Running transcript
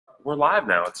We're live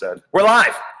now, it said. We're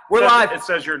live. We're live. It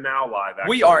says you're now live,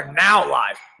 actually. We are now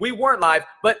live. We weren't live,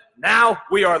 but now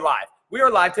we are live. We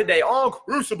are live today on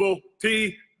Crucible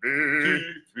TV.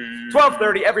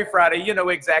 12:30 every Friday. You know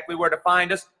exactly where to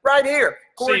find us. Right here.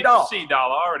 Corey Dahl.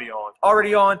 C-Doll already on.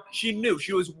 Already on. She knew.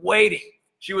 She was waiting.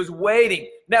 She was waiting.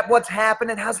 Nep, what's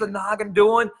happening? How's the noggin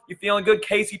doing? You feeling good?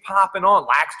 Casey popping on.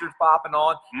 Laxter's popping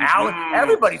on. Alan.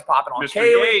 Everybody's popping on. Mr.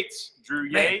 Kaylee. Yates. Drew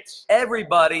Yates.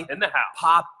 Everybody in the house.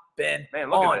 Popping Man,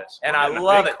 look on. at this. And We're I getting a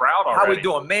love big it. crowd already. How we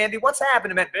doing? Mandy, what's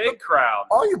happening, man? Big crowd.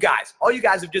 All you guys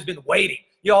have just been waiting.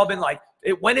 You all been like,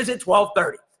 when is it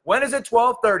 12:30? When is it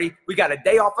 12:30? We got a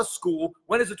day off of school.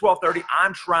 When is it 12:30?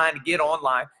 I'm trying to get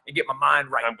online and get my mind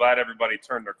right. I'm glad everybody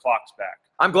turned their clocks back.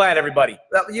 I'm glad everybody.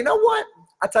 You know what?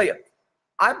 I tell you,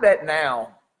 I bet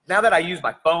now that I use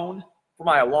my phone for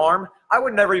my alarm, I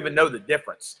would never even know the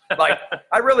difference. Like,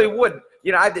 I really wouldn't.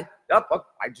 You know,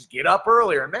 I just get up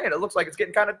earlier. Man, it looks like it's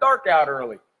getting kind of dark out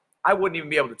early. I wouldn't even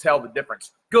be able to tell the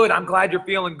difference. Good. I'm glad you're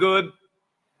feeling good.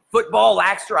 Football,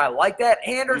 Laxter, I like that.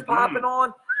 Anders popping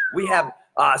on. We have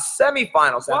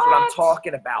semifinals. That's what I'm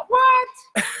talking about.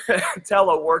 What?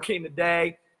 Tello working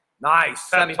today. Nice.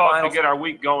 Pep talk to semifinals. get our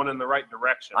week going in the right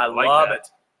direction. I like love that. it.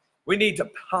 We need to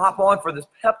pop on for this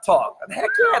pep talk. Heck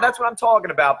yeah, that's what I'm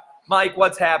talking about. Mike,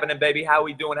 what's happening, baby? How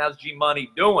we doing? How's G Money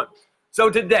doing?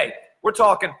 So today, we're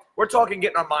talking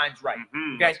getting our minds right.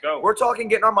 Okay? Let's go. We're talking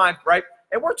getting our minds right.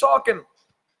 And we're talking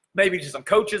maybe to some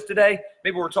coaches today.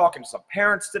 Maybe we're talking to some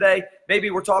parents today.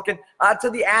 Maybe we're talking to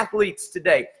the athletes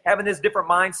today, having this different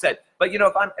mindset. But, you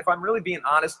know, if I'm really being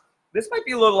honest, this might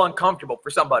be a little uncomfortable for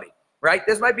somebody, right?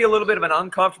 This might be a little bit of an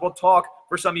uncomfortable talk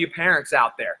for some of you parents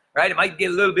out there, right? It might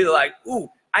get a little bit like, ooh,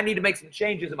 I need to make some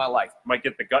changes in my life. Might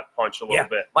get the gut punch a little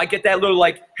bit. Might get that little,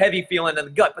 like, heavy feeling in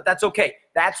the gut, but that's okay.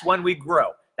 That's when we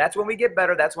grow. That's when we get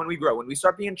better. That's when we grow. When we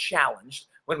start being challenged,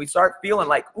 when we start feeling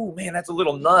like, ooh, man, that's a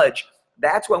little nudge,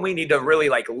 that's when we need to really,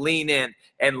 like, lean in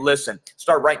and listen.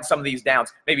 Start writing some of these down.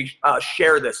 Maybe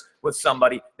share this with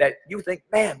somebody that you think,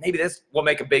 man, maybe this will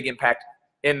make a big impact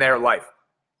in their life.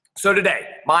 So today,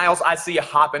 Miles, I see you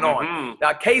hopping on.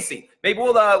 Now, Casey, maybe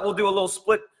we'll do a little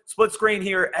split screen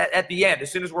here at the end.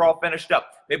 As soon as we're all finished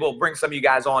up, maybe we'll bring some of you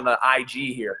guys on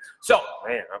IG here. So,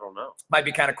 man, I don't know. Might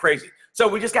be kind of crazy. So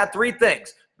we just got three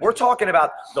things. We're talking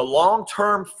about the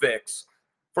long-term fix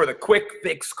for the quick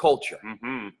fix culture.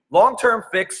 Long-term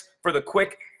fix for the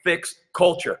quick fix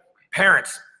culture.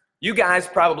 Parents, you guys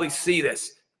probably see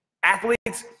this.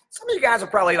 Athletes, some of you guys are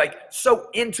probably like so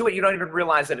into it you don't even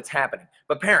realize that it's happening.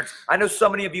 But parents, I know so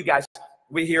many of you guys,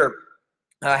 we hear,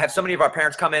 have so many of our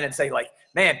parents come in and say like,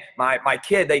 man, my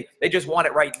kid, they just want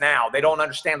it right now. They don't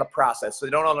understand the process. So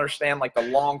they don't understand like the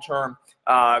long-term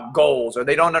goals, or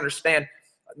they don't understand,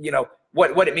 you know,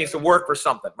 what it means to work for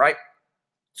something, right?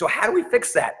 So how do we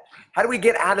fix that? How do we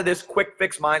get out of this quick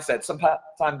fix mindset?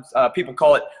 Sometimes people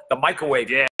call it the microwave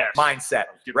mindset,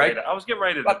 right? I was getting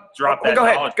ready to drop that. Go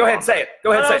ahead and say it.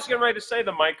 Go ahead and say it. I was getting ready to say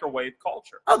the microwave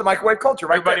culture. Oh, the microwave culture,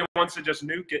 right? Everybody wants to just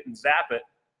nuke it and zap it.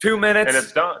 2 minutes. And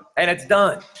it's done. And it's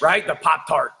done, right? The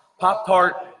Pop-Tart.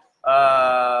 Pop-Tart,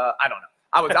 I don't know.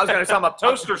 I was going to sum up.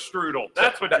 Toaster strudel.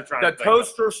 That's what you're trying to think The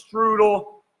toaster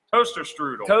strudel. Toaster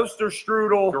strudel. Toaster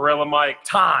strudel. Gorilla Mike.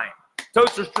 Time.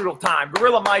 Toaster strudel time.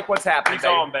 Gorilla Mike, what's happening, He's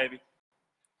on, baby.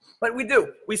 But we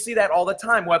do. We see that all the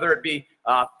time, whether it be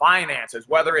finances,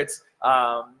 whether it's,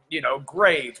 you know,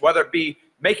 grades, whether it be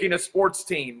making a sports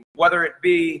team, whether it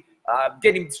be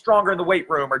getting stronger in the weight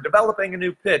room or developing a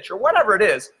new pitch or whatever it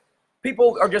is.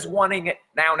 People are just wanting it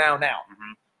now.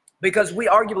 Because we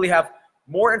arguably have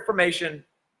more information,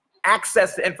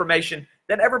 access to information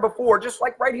than ever before, just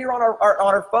like right here on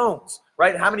our phones,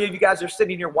 right? How many of you guys are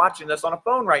sitting here watching this on a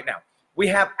phone right now? We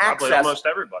have access. Probably almost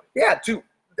everybody. Yeah, to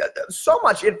so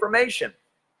much information.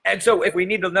 And so if we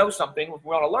need to know something, if we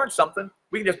want to learn something,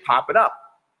 we can just pop it up.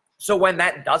 So when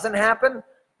that doesn't happen,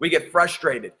 we get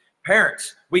frustrated.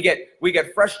 Parents, we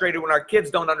get frustrated when our kids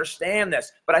don't understand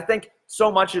this. But I think so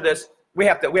much of this, we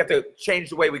have to change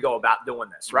the way we go about doing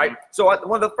this, right? So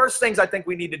one of the first things I think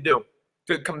we need to do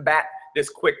to combat this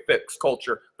quick fix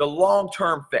culture, the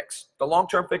long-term fix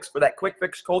for that quick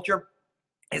fix culture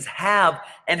is have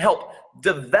and help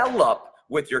develop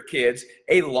with your kids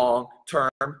a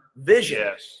long-term vision.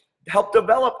 Yes. Help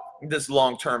develop this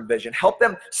long-term vision. Help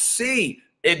them see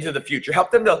into the future.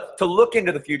 Help them to look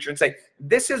into the future and say,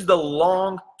 this is the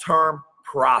long-term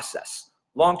process.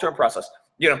 Long-term process.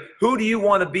 You know, who do you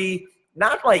want to be,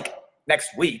 not like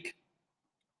next week,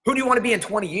 who do you want to be in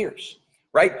 20 years,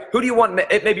 right? Who do you want,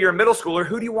 maybe you're a middle schooler,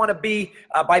 who do you want to be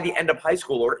by the end of high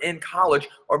school or in college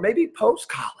or maybe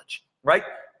post-college, right?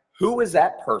 who is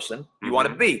that person you want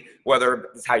to be? Whether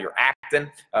it's how you're acting,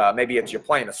 maybe it's you're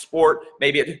playing a sport,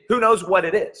 maybe who knows what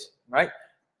it is, right?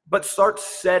 But start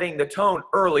setting the tone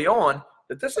early on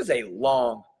that this is a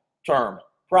long-term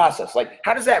process. Like,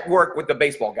 how does that work with the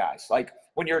baseball guys? Like,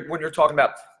 when you're talking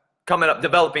about coming up,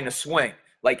 developing a swing,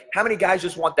 like, how many guys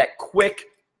just want that quick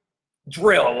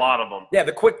drill? A lot of them. Yeah,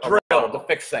 the quick drill to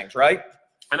fix things, right?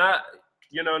 And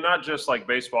not just like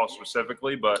baseball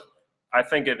specifically, but I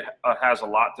think it has a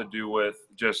lot to do with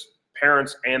just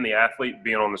parents and the athlete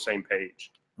being on the same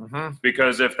page.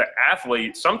 Because if the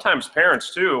athlete, sometimes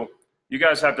parents too, you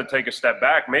guys have to take a step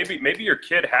back. Maybe your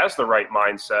kid has the right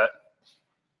mindset,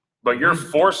 but you're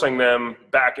forcing them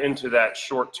back into that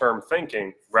short-term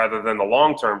thinking rather than the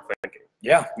long-term thinking.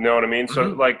 Yeah. You know what I mean?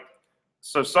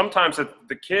 So sometimes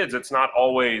the kids, they're not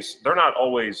always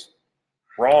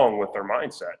wrong with their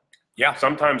mindset. Yeah.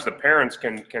 Sometimes the parents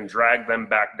can drag them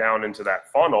back down into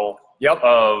that funnel Yep.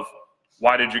 of,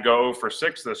 why did you go 0 for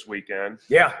 6 this weekend?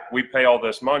 Yeah. We pay all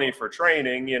this money for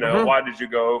training, why did you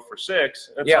go 0 for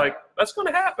 6? It's like, that's going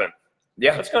to happen.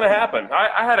 Yeah. That's going to happen.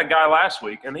 I had a guy last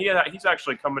week, and he's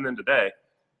actually coming in today.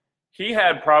 He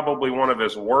had probably one of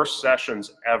his worst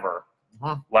sessions ever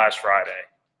last Friday.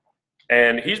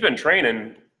 And he's been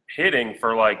training hitting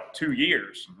for like 2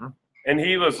 years. And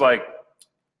he was like,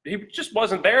 he just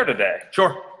wasn't there today.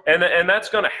 Sure. And that's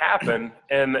going to happen.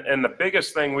 And the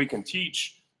biggest thing we can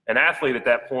teach an athlete at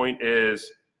that point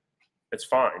is, it's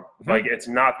fine. Like, it's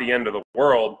not the end of the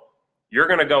world. You're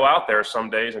going to go out there some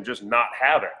days and just not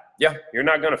have it. Yeah. You're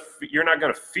not going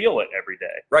to feel it every day.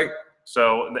 Right.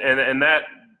 So, and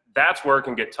that's where it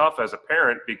can get tough as a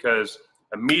parent, because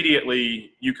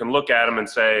immediately you can look at them and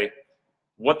say,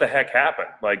 what the heck happened?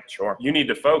 Like, sure, you need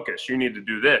to focus. You need to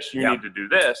do this. You need to do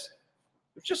this.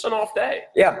 It's just an off day.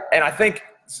 Yeah. And I think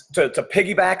to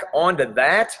piggyback onto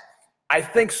that, I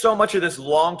think so much of this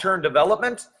long-term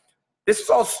development, this is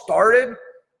all started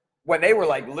when they were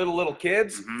like little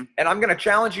kids. And I'm going to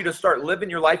challenge you to start living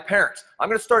your life, parents. I'm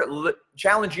going to start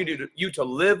challenge you to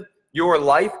live your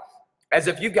life as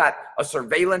if you've got a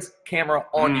surveillance camera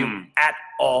on you at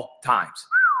all times.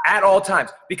 At all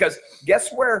times. Because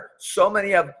guess where so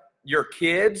many of your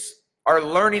kids are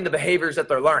learning the behaviors that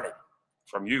they're learning?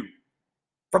 From you.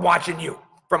 From watching you.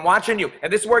 From watching you.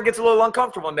 And this is where it gets a little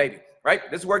uncomfortable, maybe. Right?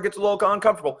 This is where it gets a little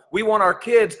uncomfortable. We want our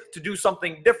kids to do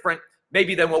something different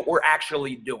maybe than what we're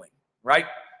actually doing. Right?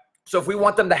 So if we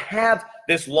want them to have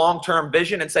this long-term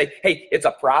vision and say, hey, it's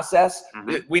a process.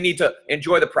 We need to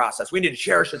enjoy the process. We need to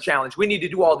cherish the challenge. We need to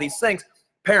do all these things.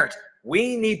 Parents,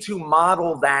 we need to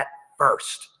model that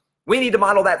first. We need to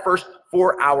model that first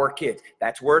for our kids.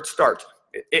 That's where it starts.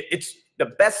 It's the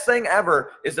best thing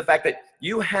ever is the fact that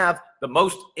you have the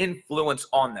most influence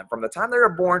on them from the time they were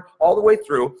born all the way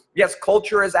through. Yes,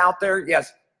 culture is out there.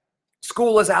 Yes,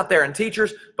 school is out there and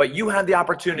teachers, but you have the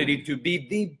opportunity to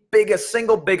be the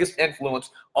single biggest influence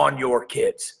on your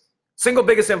kids. Single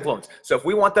biggest influence. So if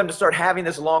we want them to start having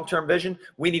this long-term vision,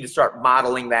 we need to start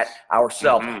modeling that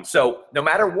ourselves. So no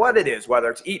matter what it is,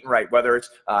 whether it's eating right, whether it's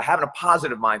having a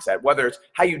positive mindset, whether it's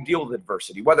how you deal with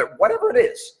adversity, whatever it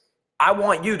is, I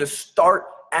want you to start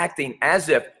acting as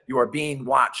if you are being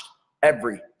watched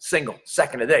every single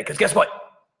second of the day. Because guess what?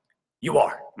 You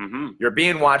are. You're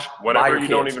being watched by your kids.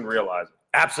 You don't even realize it.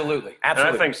 Absolutely. And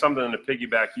I think something to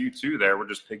piggyback you too there. We're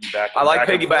just piggybacking. I like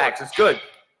piggybacks. It's good.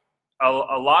 A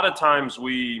lot of times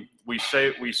we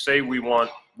say we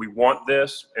want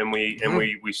this, and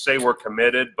we say we're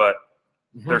committed, but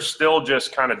they're still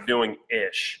just kind of doing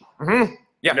ish. Yeah.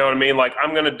 You know what I mean? Like,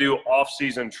 I'm going to do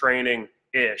off-season training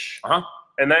ish.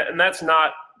 And that's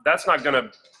not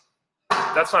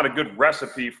a good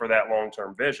recipe for that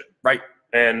long-term vision. Right.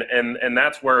 And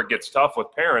that's where it gets tough with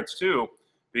parents too,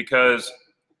 because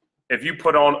if you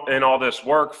put in all this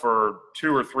work for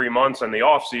 2 or 3 months in the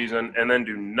off season and then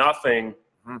do nothing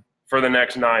for the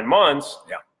next 9 months,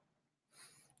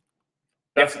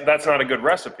 that's not a good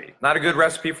recipe. Not a good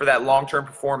recipe for that long-term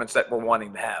performance that we're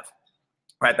wanting to have.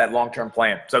 Right, that long-term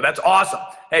plan. So that's awesome.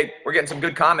 Hey, we're getting some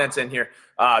good comments in here.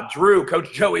 Drew,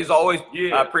 Coach Joey's always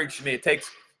preached to me. It takes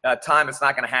time. It's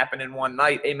not going to happen in one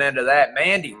night. Amen to that.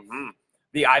 Mandy,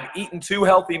 I've eaten 2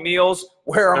 healthy meals.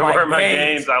 Where are my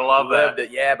gains? I love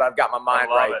that. Yeah, but I've got my mind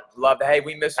right. Love it. Hey,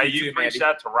 we miss you too, you preach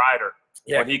that to Ryder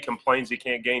when he complains he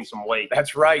can't gain some weight.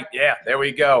 That's right. Yeah, there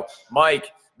we go.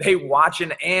 Mike, they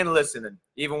watching and listening,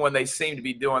 even when they seem to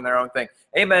be doing their own thing.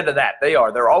 Amen to that. They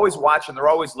are. They're always watching. They're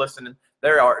always listening. They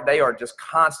are just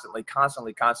constantly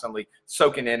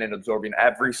soaking in and absorbing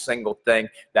every single thing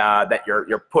that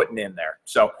you're putting in there.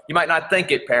 So you might not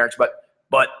think it, parents,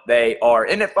 but they are.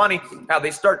 Isn't it funny how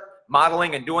they start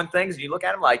modeling and doing things, and you look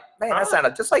at them like, man, that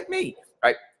sounded just like me,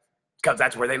 right? because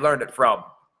that's where they learned it from.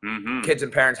 Kids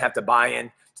and parents have to buy in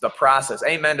to the process.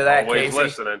 Amen to that, Always Casey.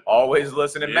 Listening. Always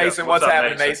listening. Yeah. Mason, what's up,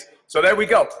 happening, Mason? So there we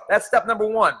go. That's step number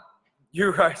one.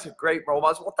 You guys are great role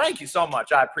models. Well, thank you so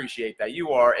much. I appreciate that. You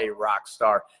are a rock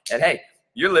star. And hey,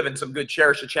 you're living some good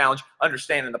Cherish the Challenge,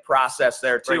 understanding the process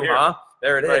there too, huh?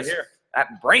 There it is. Right here.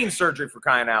 That brain surgery, for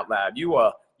crying out loud. You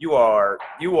are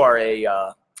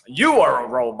a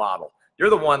role model. You're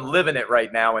the one living it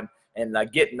right now and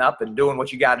getting up and doing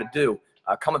what you got to do.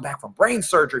 Coming back from brain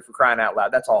surgery, for crying out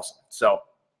loud. That's awesome. So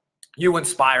you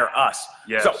inspire us.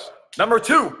 Yes. So number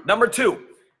two,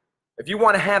 if you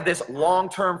want to have this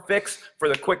long-term fix for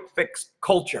the quick fix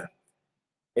culture,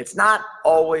 it's not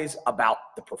always about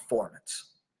the performance.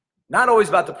 Not always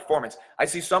about the performance. I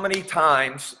see so many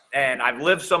times, and I've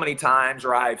lived so many times,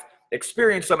 or I've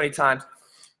experienced so many times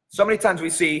we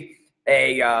see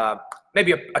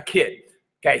maybe a kid.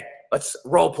 Okay, let's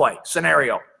role play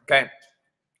scenario. Okay,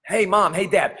 hey mom, hey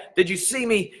dad, did you see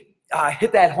me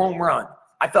hit that home run?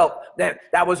 I felt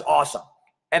that was awesome.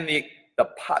 And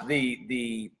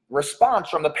the response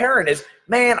from the parent is,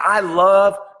 man, I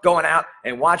love going out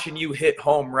and watching you hit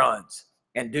home runs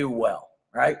and do well,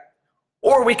 right?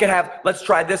 Or we could have, let's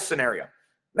try this scenario.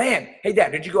 Man, hey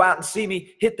dad, did you go out and see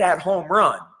me hit that home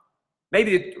run?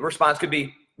 Maybe the response could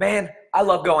be, man, I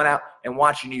love going out and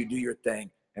watching you do your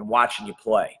thing and watching you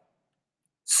play.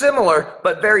 Similar,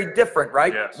 but very different,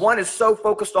 right? Yes. One is so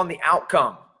focused on the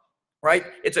outcome, right?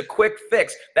 It's a quick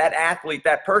fix. That athlete,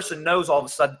 that person knows all of a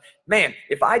sudden, man,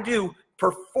 if I do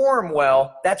perform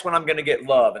well, that's when I'm going to get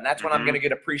love, and that's when I'm going to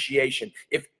get appreciation.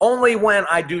 If only when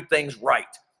I do things right,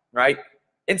 right?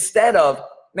 Instead of,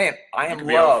 man, I am loved.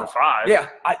 0 for 5. Yeah,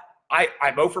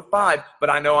 I'm 0 for 5, but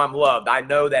I know I'm loved. I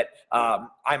know that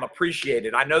I'm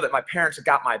appreciated. I know that my parents have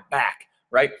got my back,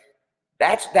 right?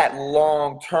 That's that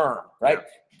long term, right?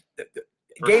 Yeah.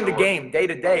 Game to game, day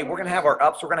to day, we're going to have our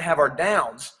ups, we're going to have our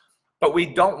downs, but we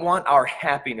don't want our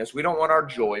happiness. We don't want our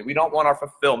joy. We don't want our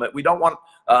fulfillment. We don't want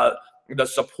the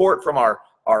support from our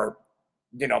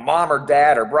mom or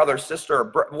dad or brother,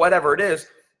 sister, or whatever it is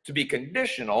to be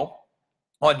conditional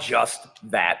on just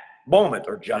that moment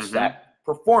or just that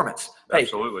performance.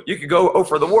 Absolutely. Hey, you could go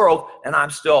for the world, and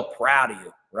I'm still proud of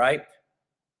you, right?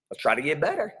 Let's try to get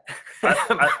better. But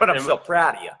I'm still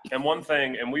proud of you. And one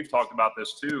thing, and we've talked about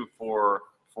this too for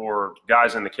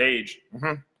guys in the cage,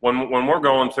 when we're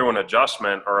going through an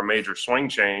adjustment or a major swing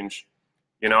change,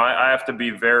 I have to be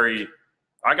very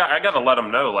 – I got to let them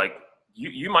know, like,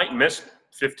 you might miss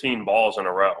 15 balls in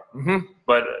a row,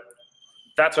 but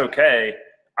that's okay.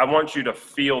 I want you to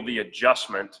feel the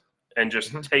adjustment and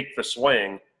just take the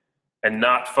swing and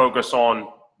not focus on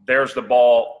there's the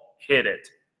ball, hit it.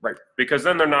 Right. Because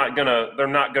then they're not gonna,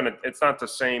 it's not the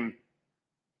same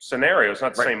scenario. It's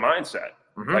not the same mindset.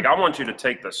 Like, I want you to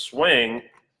take the swing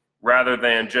rather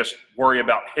than just worry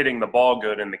about hitting the ball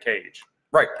good in the cage.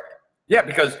 Right. Yeah,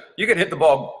 because you can hit the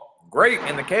ball great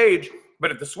in the cage, but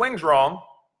if the swing's wrong,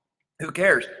 who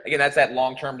cares? Again, that's that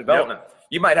long-term development. Yep.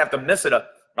 You might have to miss it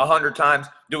 100 times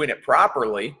doing it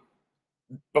properly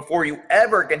before you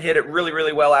ever can hit it really,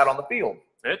 really well out on the field.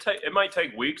 It might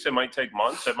take weeks. It might take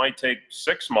months. It might take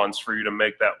 6 months for you to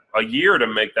make that, a year to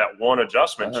make that one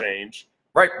adjustment change.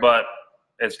 Right. But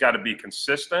it's got to be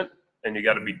consistent, and you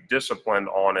got to be disciplined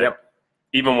on it,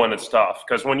 even when it's tough.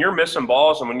 Because when you're missing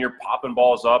balls and when you're popping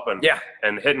balls up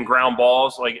and hitting ground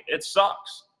balls, like, it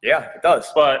sucks. Yeah, it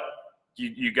does. But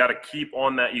you got to keep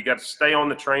on that. You got to stay on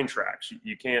the train tracks.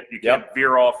 You can't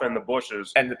veer off in the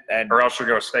bushes, and or else you're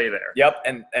going to stay there. Yep.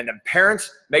 And the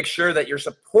parents, make sure that you're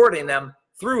supporting them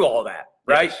through all that,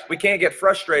 right? Yes. We can't get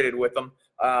frustrated with them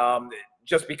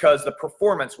just because the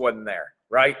performance wasn't there,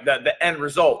 right? The end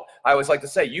result. I always like to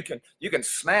say, you can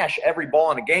smash every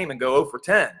ball in a game and go 0 for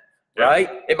 10,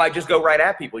 right? It might just go right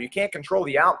at people. You can't control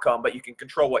the outcome, but you can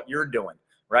control what you're doing,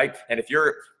 right? And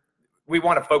we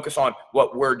want to focus on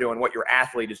what we're doing, what your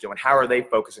athlete is doing. How are they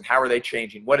focusing? How are they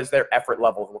changing? What is their effort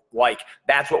level like?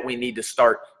 That's what we need to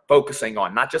start focusing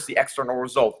on, not just the external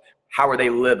result. How are they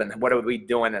living? What are we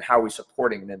doing, and how are we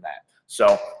supporting them in that?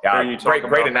 So,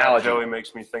 great analogy. Joey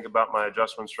makes me think about my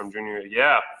adjustments from junior year.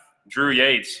 Yeah, Drew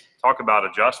Yates, talk about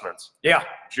adjustments. Yeah,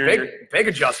 big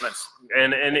adjustments.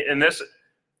 And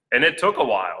it took a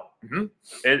while.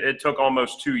 It took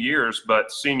almost 2 years, but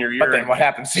senior year. But then what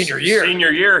happened senior year?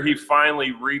 Senior year, he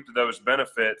finally reaped those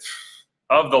benefits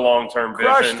of the long-term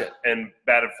vision and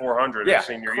batted 400 his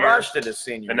senior year. Crushed it his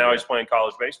senior year. And now he's playing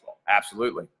college baseball.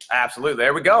 Absolutely.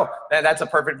 There we go. That's a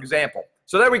perfect example.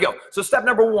 So there we go. So step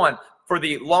number 1 for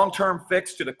the long-term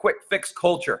fix to the quick fix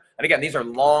culture. And again, these are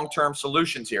long-term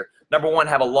solutions here. Number 1,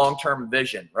 have a long-term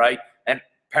vision, right? And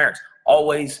parents,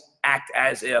 always act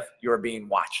as if you're being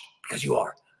watched. Because you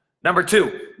are. Number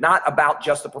two, not about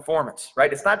just the performance,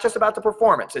 right? It's not just about the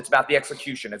performance. It's about the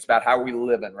execution. It's about how we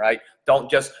live in, right? Don't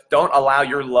allow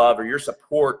your love or your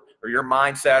support or your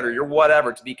mindset or your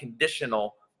whatever to be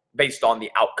conditional based on the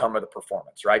outcome of the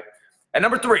performance, right? And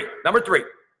number three,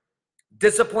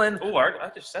 discipline. Oh,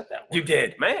 I just said that one. You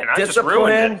did. Man, I just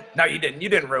ruined it. No, you didn't. You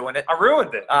didn't ruin it. I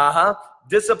ruined it.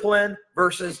 Discipline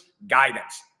versus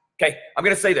guidance. Okay, I'm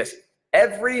going to say this.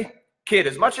 Every kid,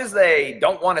 as much as they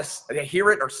don't want to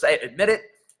hear it or admit it,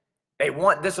 they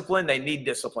want discipline. They need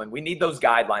discipline. We need those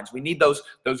guidelines. We need those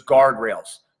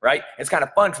guardrails, right? It's kind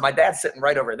of fun because my dad's sitting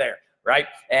right over there, right?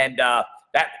 And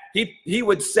he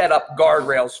would set up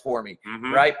guardrails for me,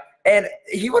 right? And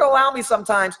he would allow me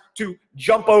sometimes to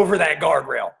jump over that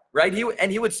guardrail, right? He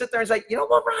would sit there and say, you know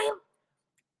what, Ryan?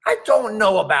 I don't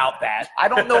know about that. I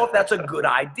don't know if that's a good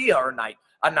idea or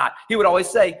not. He would always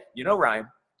say, you know, Ryan,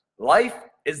 life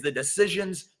is the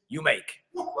decisions you make.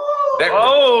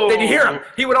 Did you hear him?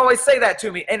 He would always say that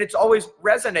to me, and it's always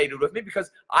resonated with me because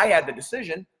I had the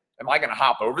decision, am I going to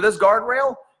hop over this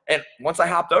guardrail? And once I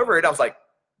hopped over it, I was like,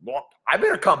 well, I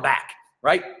better come back,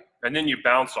 right? And then you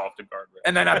bounce off the guardrail.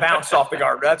 And then I bounced off the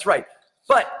guardrail. That's right.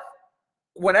 But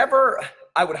whenever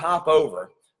I would hop over,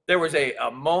 there was a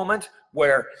moment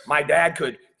where my dad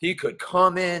could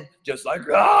come in just like,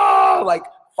 like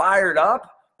fired up,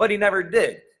 but he never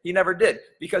did. He never did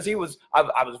because I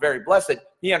was very blessed.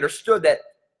 He understood that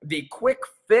the quick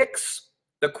fix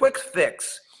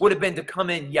would have been to come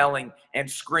in yelling and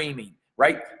screaming,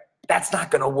 right? That's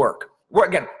not going to work.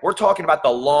 We're talking about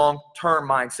the long-term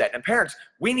mindset. And parents,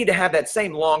 we need to have that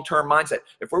same long-term mindset.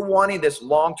 If we're wanting this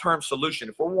long-term solution,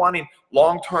 if we're wanting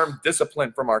long-term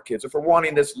discipline from our kids, if we're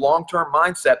wanting this long-term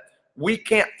mindset, we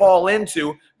can't fall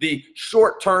into the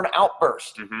short-term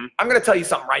outburst. I'm going to tell you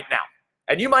something right now,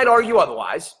 and you might argue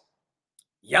otherwise.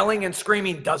 Yelling and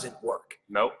screaming doesn't work.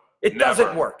 Nope. It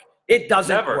doesn't work. It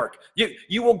doesn't work.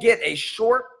 You will get a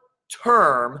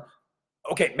short-term,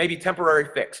 okay, maybe temporary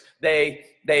fix.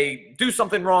 They do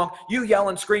something wrong. You yell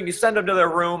and scream. You send them to their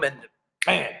room, and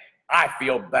man, I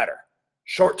feel better.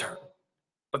 Short term.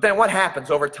 But then what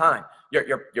happens over time?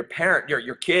 Your parent,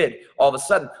 your kid, all of a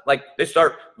sudden, like they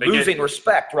start losing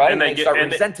respect, right? And they start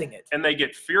resenting it. And they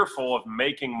get fearful of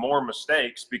making more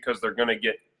mistakes because they're going to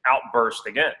get outburst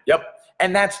again. Yep.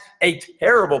 And that's a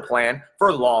terrible plan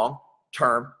for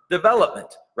long-term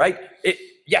development, right?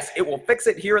 Yes, it will fix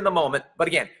it here in the moment, but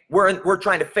again, we're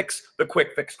trying to fix the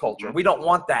quick fix culture. We don't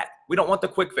want that. We don't want the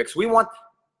quick fix. We want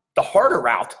the harder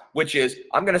route, which is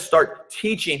I'm going to start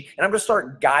teaching and I'm going to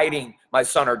start guiding my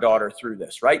son or daughter through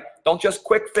this, right? Don't just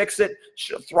quick fix it,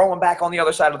 throw them back on the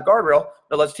other side of the guardrail,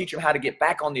 but let's teach them how to get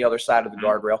back on the other side of the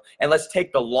guardrail, and let's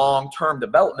take the long-term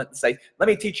development and say, let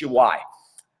me teach you why.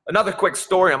 Another quick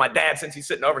story on my dad, since he's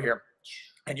sitting over here,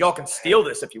 and y'all can steal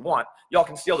this if you want. Y'all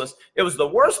can steal this. It was the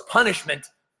worst punishment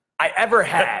I ever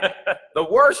had. The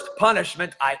worst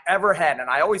punishment I ever had. And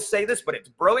I always say this, but it's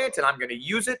brilliant, and I'm going to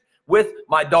use it with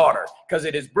my daughter because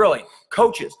it is brilliant.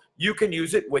 Coaches, you can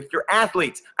use it with your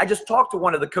athletes. I just talked to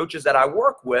one of the coaches that I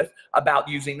work with about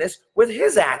using this with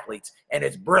his athletes, and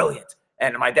it's brilliant.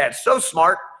 And my dad's so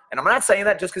smart, and I'm not saying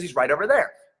that just because he's right over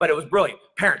there, but it was brilliant.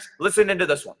 Parents, listen into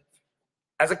this one.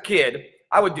 As a kid,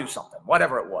 I would do something,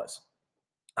 whatever it was.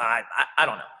 I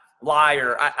don't know. Lie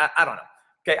or I don't know.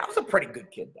 Okay, I was a pretty good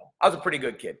kid, though. I was a pretty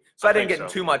good kid. So I didn't get in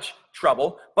too much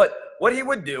trouble. But what he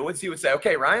would do is he would say,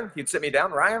 okay, Ryan, he'd sit me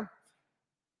down. Ryan,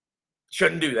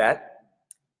 shouldn't do that.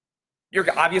 You're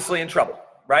obviously in trouble,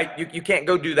 right? You can't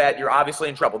go do that. You're obviously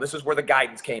in trouble. This is where the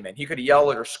guidance came in. He could have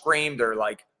yelled or screamed or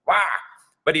like, wah,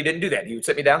 but he didn't do that. He would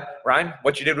sit me down. Ryan,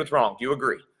 what you did was wrong. Do you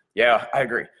agree? Yeah, I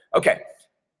agree. Okay,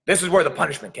 this is where the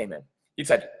punishment came in. He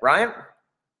said, Ryan,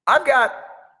 I've got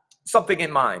something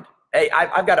in mind. Hey,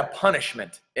 I've got a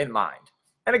punishment in mind.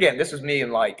 And again, this is me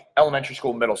in like elementary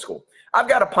school, middle school. I've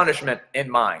got a punishment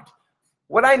in mind.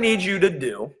 What I need you to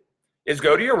do is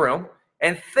go to your room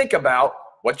and think about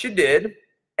what you did,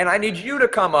 and I need you to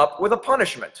come up with a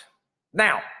punishment.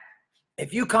 Now,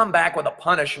 if you come back with a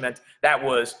punishment that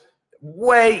was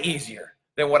way easier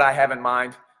than what I have in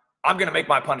mind, I'm going to make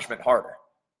my punishment harder.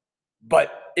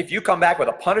 But if you come back with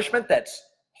a punishment that's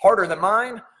harder than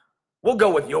mine, we'll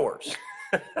go with yours.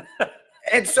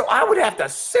 And so I would have to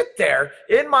sit there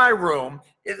in my room,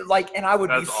 and I would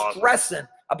be stressing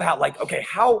about like, okay,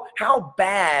 how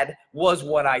bad was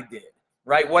what I did,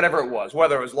 right? Whatever it was,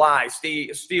 whether it was lie,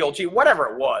 steal, cheat, whatever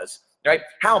it was, right?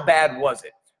 How bad was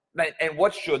it? And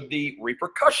what should the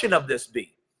repercussion of this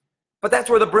be? But that's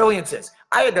where the brilliance is.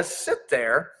 I had to sit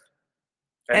there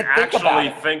and think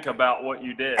about what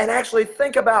you did. And actually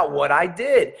think about what I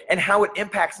did and how it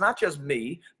impacts not just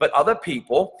me, but other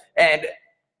people. And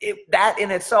that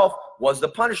in itself was the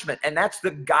punishment. And that's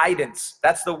the guidance.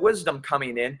 That's the wisdom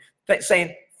coming in,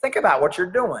 saying, think about what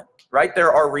you're doing, right?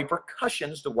 There are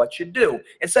repercussions to what you do.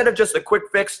 Instead of just a quick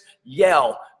fix,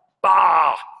 yell,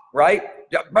 bah, right?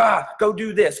 Yeah, bah, go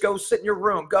do this. Go sit in your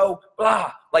room. Go,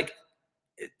 blah. Like,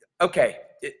 okay,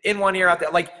 in one ear, out there.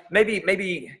 Like,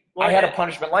 maybe I had a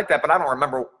punishment like that, but I don't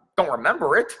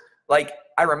remember it. Like,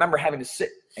 I remember having to sit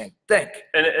and think.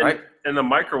 And right? in the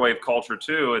microwave culture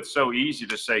too, it's so easy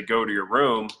to say go to your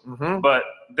room, but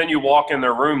then you walk in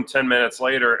their room 10 minutes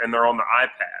later and they're on the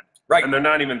iPad. Right. And they're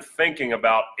not even thinking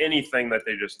about anything that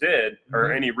they just did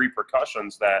or any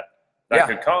repercussions that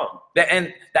could come.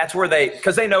 And that's where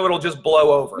because they know it'll just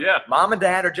blow over. Yeah. Mom and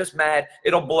dad are just mad.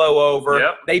 It'll blow over.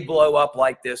 Yep. They blow up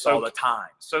like this all the time.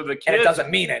 So the kids, and it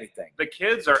doesn't mean anything. The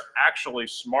kids are actually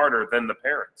smarter than the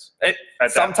parents.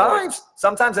 Sometimes,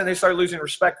 and they start losing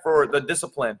respect for the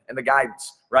discipline and the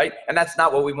guidance, right? And that's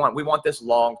not what we want. We want this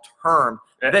long-term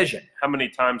vision. How many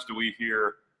times do we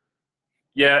hear,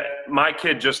 yeah, my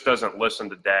kid just doesn't listen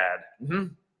to dad.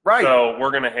 Right. So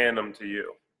we're going to hand them to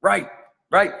you. Right.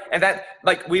 Right. And that,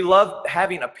 like, we love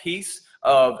having a piece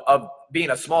of being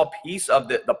a small piece of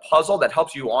the puzzle that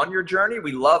helps you on your journey.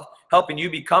 We love helping you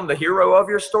become the hero of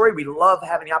your story. We love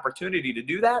having the opportunity to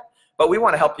do that. But we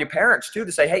want to help you parents too,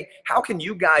 to say, hey, how can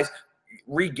you guys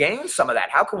regain some of that?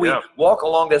 How can we walk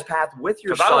along this path with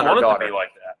your son or daughter? I don't want it to be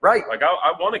like that. Right. Like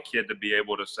I want a kid to be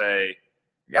able to say,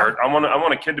 or I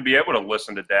want a kid to be able to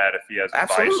listen to dad if he has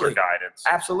advice or guidance.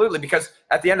 Absolutely, because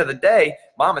at the end of the day,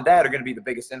 mom and dad are going to be the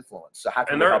biggest influence. So how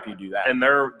can we help you do that? And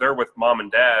they're with mom and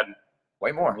dad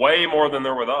way more than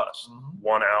they're with us.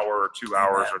 1 hour or 2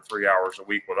 hours or 3 hours a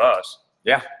week with us.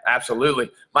 Yeah,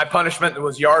 absolutely. My punishment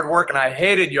was yard work, and I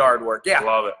hated yard work. Yeah,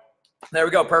 love it. There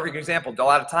we go. Perfect example. A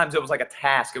lot of times it was like a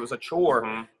task. It was a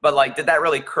chore. But like, did that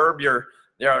really curb your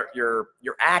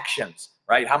actions?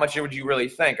 Right? How much would you really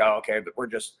think? Oh, okay, but we're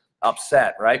just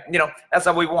upset, right? You know, that's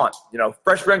what we want. You know,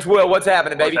 Fresh Prince Will, what's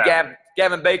happening, baby?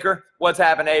 Gavin Baker, what's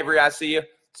happening, Avery? I see you.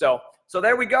 So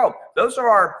there we go. Those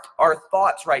are our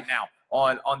thoughts right now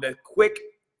on the quick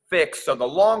fix. So the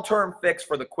long-term fix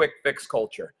for the quick fix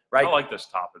culture, right? I like this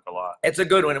topic a lot. It's a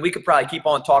good one, and we could probably keep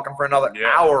on talking for another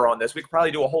hour on this. We could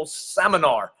probably do a whole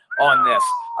seminar on this,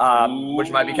 which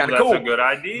might be kind of cool. That's a good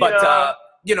idea. But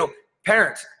you know,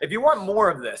 parents, if you want more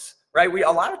of this, right?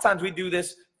 A lot of times we do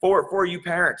this for you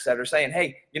parents that are saying,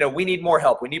 hey, you know, we need more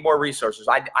help. We need more resources.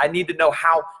 I need to know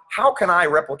how can I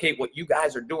replicate what you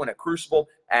guys are doing at Crucible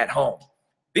at home?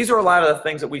 These are a lot of the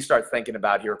things that we start thinking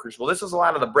about here at Crucible. This is a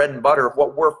lot of the bread and butter of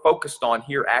what we're focused on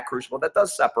here at Crucible. That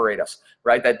does separate us,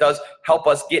 right? That does help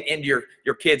us get into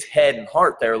your kid's head and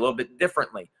heart there a little bit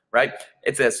differently, right?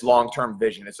 It's this long-term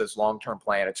vision. It's this long-term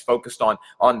plan. It's focused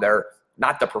on their,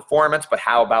 not the performance, but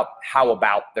how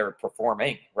about their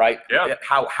performing, right? Yeah.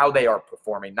 How they are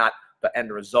performing, not the end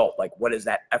result. Like, what is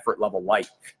that effort level like?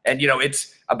 And, you know,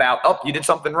 it's about, oh, you did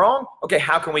something wrong? Okay,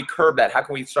 how can we curb that? How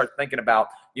can we start thinking about,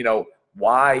 you know,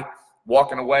 why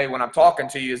walking away when I'm talking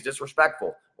to you is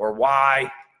disrespectful, or why,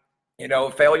 you know,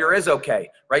 failure is okay,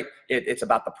 right? It's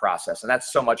about the process. And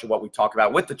that's so much of what we talk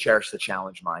about with the Cherish the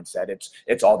Challenge mindset.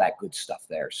 It's all that good stuff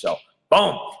there. So,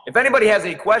 boom. If anybody has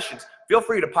any questions, feel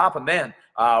free to pop them in.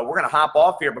 We're going to hop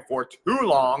off here before too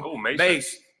long. Ooh,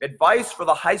 Mace, advice for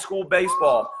the high school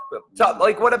baseball.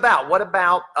 Like, what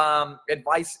about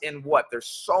advice in what? There's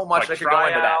so much that could go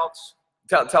into that.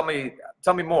 Tell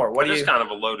me more. What do you? It's kind of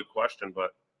a loaded question,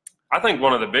 but I think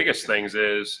one of the biggest things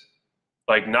is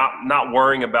like not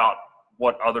worrying about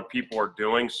what other people are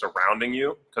doing surrounding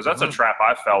you, because that's a trap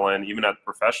I fell in even at the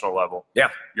professional level. Yeah,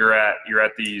 you're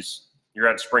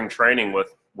at spring training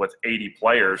with 80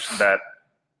 players that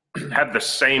have the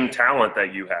same talent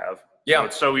that you have. Yeah, so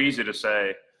it's so easy to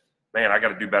say, man, I got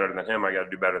to do better than him. I got to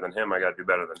do better than him. I got to do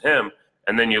better than him,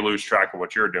 and then you lose track of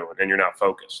what you're doing and you're not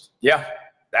focused. Yeah.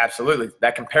 Absolutely.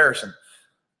 That comparison,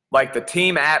 like the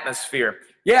team atmosphere.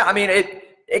 Yeah. I mean,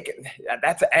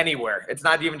 that's anywhere. It's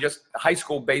not even just high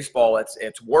school baseball.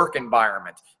 It's work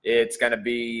environment. It's going to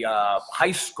be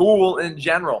high school in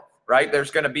general, right? There's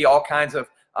going to be all kinds of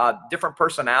different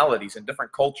personalities and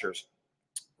different cultures.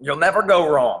 You'll never go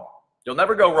wrong. You'll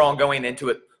never go wrong going into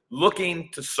it looking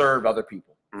to serve other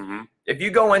people. If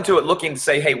you go into it looking to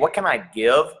say, hey, what can I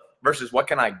give versus what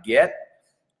can I get?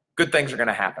 Good things are going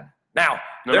to happen. Now,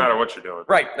 no matter what you're doing.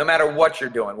 Right. No matter what you're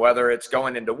doing, whether it's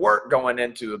going into work, going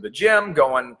into the gym,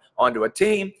 going onto a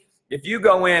team, if you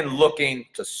go in looking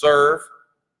to serve,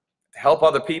 to help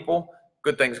other people,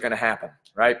 good things are going to happen.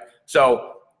 Right.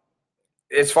 So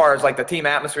as far as like the team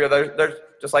atmosphere, there's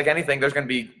just like anything, there's going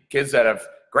to be kids that have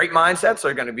great mindsets.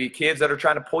 There are going to be kids that are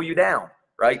trying to pull you down.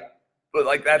 Right. But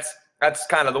like that's That's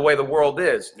kind of the way the world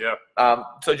is. Yeah.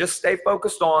 So just stay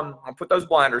focused on, put those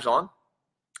blinders on,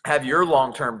 have your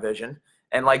long-term vision.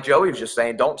 And like Joey was just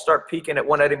saying, don't start peeking at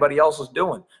what anybody else is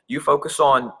doing. You focus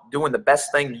on doing the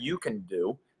best thing you can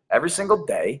do every single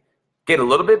day, get a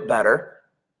little bit better,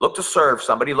 look to serve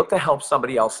somebody, look to help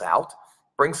somebody else out,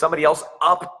 bring somebody else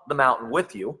up the mountain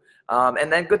with you,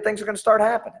 and then good things are going to start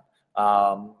happening.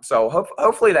 So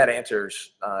hopefully that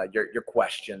answers your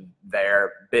question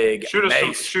there, Big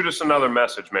Mace. Shoot us another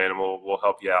message, man, and we'll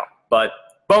help you out. But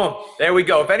boom, there we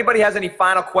go. If anybody has any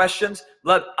final questions,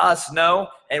 let us know,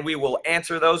 and we will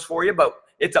answer those for you. But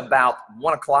it's about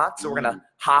 1 o'clock, so we're going to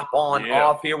hop on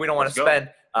off here. We don't want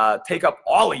to take up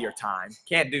all of your time.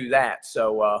 Can't do that.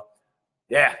 So,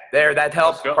 yeah, that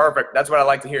helps. Perfect. That's what I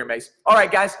like to hear, Mace. All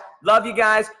right, guys. Love you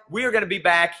guys. We are going to be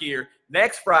back here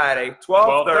next Friday,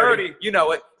 12:30. You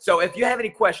know it. So if you have any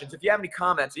questions, if you have any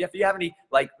comments, if you have any,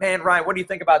 like, man, Ryan, what do you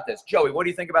think about this? Joey, what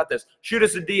do you think about this? Shoot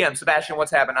us a DM. Sebastian,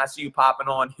 what's happening? I see you popping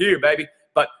on here, baby.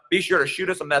 But be sure to shoot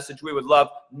us a message. We would love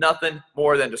nothing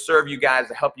more than to serve you guys,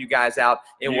 to help you guys out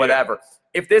in whatever.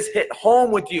 If this hit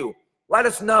home with you, let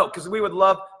us know, because we would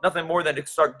love nothing more than to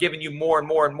start giving you more and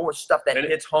more and more stuff that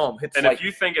hits home. And if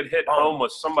you think it hit home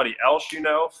with somebody else you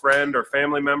know, friend or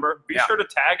family member, be sure to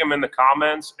tag them in the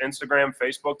comments, Instagram,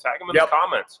 Facebook, tag them in the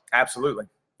comments. Absolutely.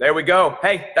 There we go.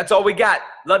 Hey, that's all we got.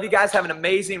 Love you guys. Have an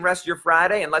amazing rest of your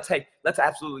Friday, and let's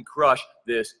absolutely crush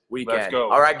this weekend. Let's go.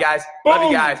 All right, guys. Boom.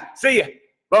 Love you guys. See ya.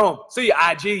 Boom. See ya,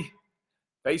 IG.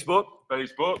 Facebook.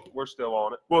 We're still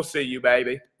on it. We'll see you,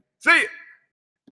 baby. See ya.